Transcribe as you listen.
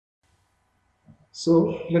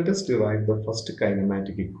So let us derive the first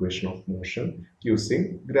kinematic equation of motion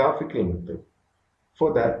using graphical method.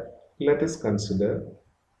 For that, let us consider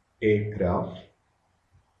a graph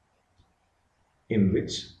in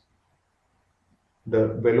which the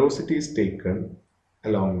velocity is taken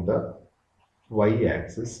along the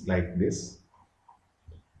y-axis like this,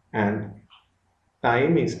 and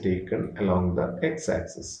time is taken along the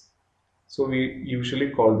x-axis. So we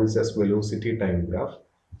usually call this as velocity time graph.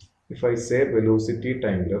 If I say velocity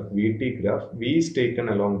time graph, Vt graph, V is taken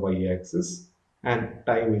along y-axis and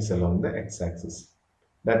time is along the x-axis.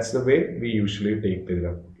 That's the way we usually take the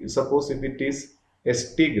graph. Suppose if it is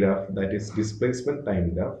ST graph, that is displacement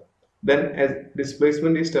time graph, then as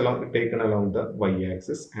displacement is taken along the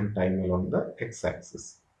y-axis and time along the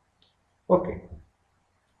x-axis. Okay,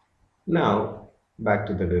 now back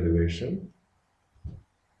to the derivation.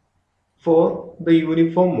 For the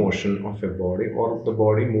uniform motion of a body or the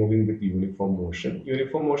body moving with uniform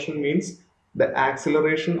motion means the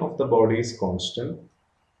acceleration of the body is constant.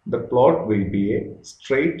 The plot will be a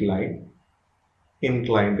straight line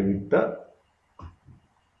inclined with the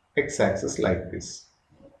x-axis like this.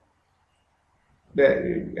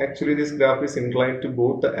 Actually, this graph is inclined to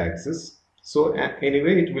both the axes. So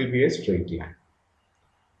anyway, it will be a straight line.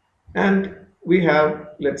 And we have,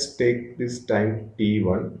 let's take this time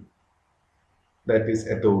t1. That is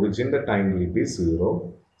at the origin, the time will be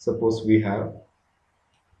 0. Suppose we have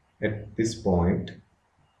at this point,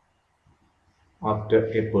 after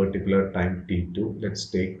a particular time t2, let's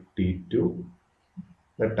take t2,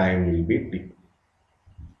 the time will be t.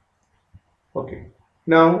 Okay.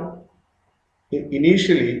 Now,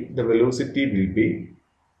 initially the velocity will be,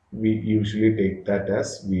 we usually take that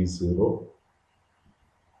as v0.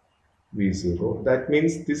 That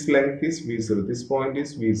means this length is v0, this point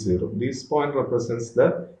is v0. This point represents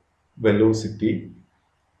the velocity,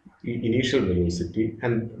 initial velocity,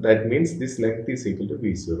 and that means this length is equal to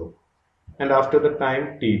v0. And after the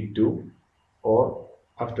time t2 or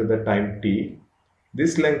after the time t,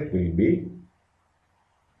 this length will be,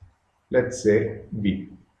 let's say, v,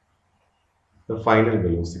 the final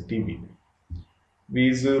velocity v.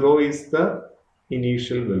 v0 is the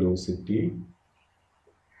initial velocity.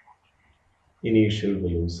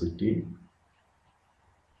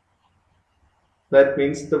 That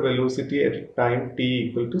means the velocity at time t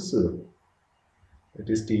equal to 0. That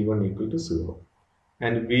is t1 equal to 0.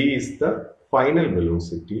 And v is the final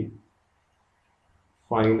velocity.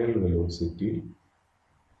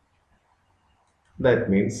 That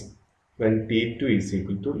means when t2 is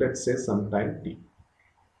equal to, let's say, sometime t.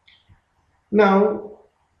 Now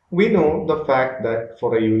we know the fact that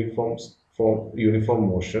for a uniform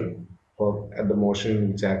motion, or at the motion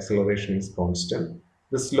in which acceleration is constant,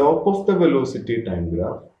 the slope of the velocity time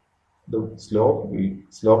graph, the slope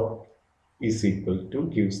is equal to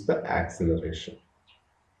gives the acceleration.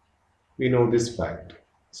 We know this fact.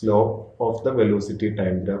 Slope of the velocity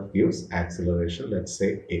time graph gives acceleration, let's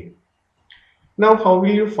say a. Now how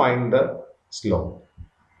will you find the slope?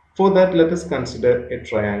 For that, let us consider a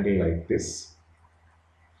triangle like this,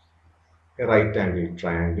 a right angle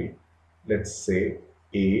triangle. Let's say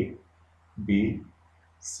A, B,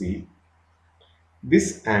 C.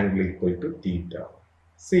 This angle equal to theta.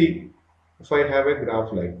 See, if I have a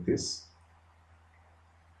graph like this,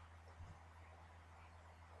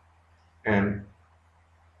 and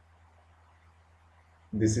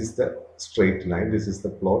this is the straight line, this is the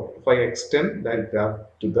plot. If I extend that graph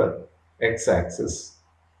to the x-axis,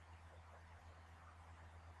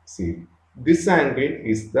 see, this angle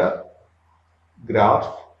is the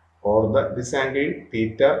graph, or this angle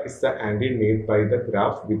theta is the angle made by the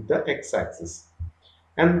graph with the x-axis,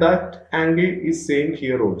 and that angle is same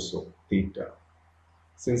here also, theta,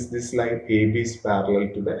 since this line AB is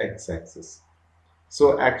parallel to the x-axis.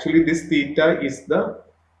 So actually this theta is the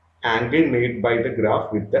angle made by the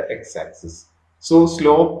graph with the x-axis. So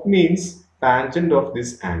slope means tangent of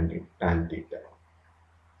this angle, tan theta.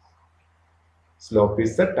 Slope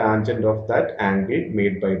is the tangent of that angle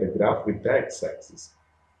made by the graph with the x-axis.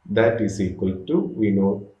 That is equal to, we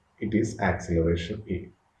know it is acceleration A.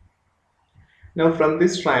 Now from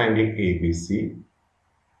this triangle ABC,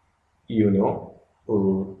 you know,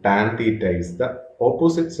 tan theta is the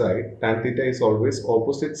opposite side. Tan theta is always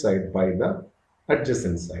opposite side by the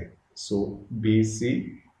adjacent side. So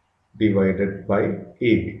BC divided by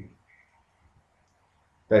AB,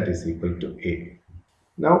 that is equal to A.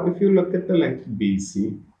 Now if you look at the length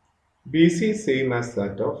BC is same as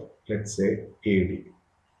that of, let's say, AD.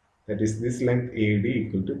 That is this length AD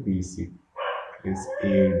equal to BC. Is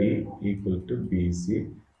AD equal to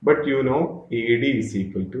BC. But you know AD is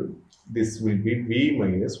equal to, this will be V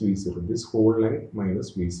minus V0, this whole length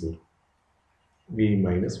minus V0, V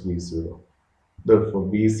minus V0. Therefore,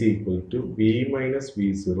 B is equal to V minus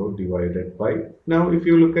V0 divided by, now if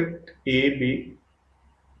you look at AB,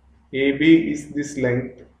 AB is this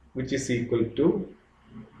length which is equal to,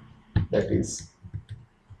 that is,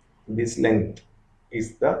 this length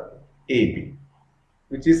is the AB,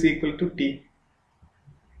 which is equal to T.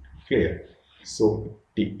 Clear? So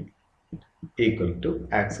T equal to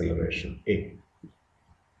acceleration A.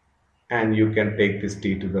 And you can take this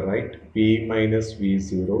T to the right, V minus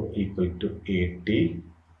V0 equal to AT,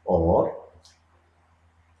 or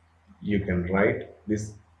you can write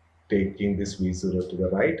this taking this V0 to the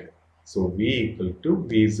right. So V equal to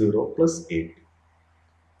V0 plus AT.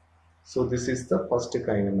 So this is the first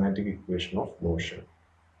kinematic equation of motion.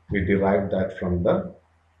 We derived that from the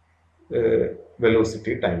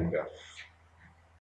velocity time graph.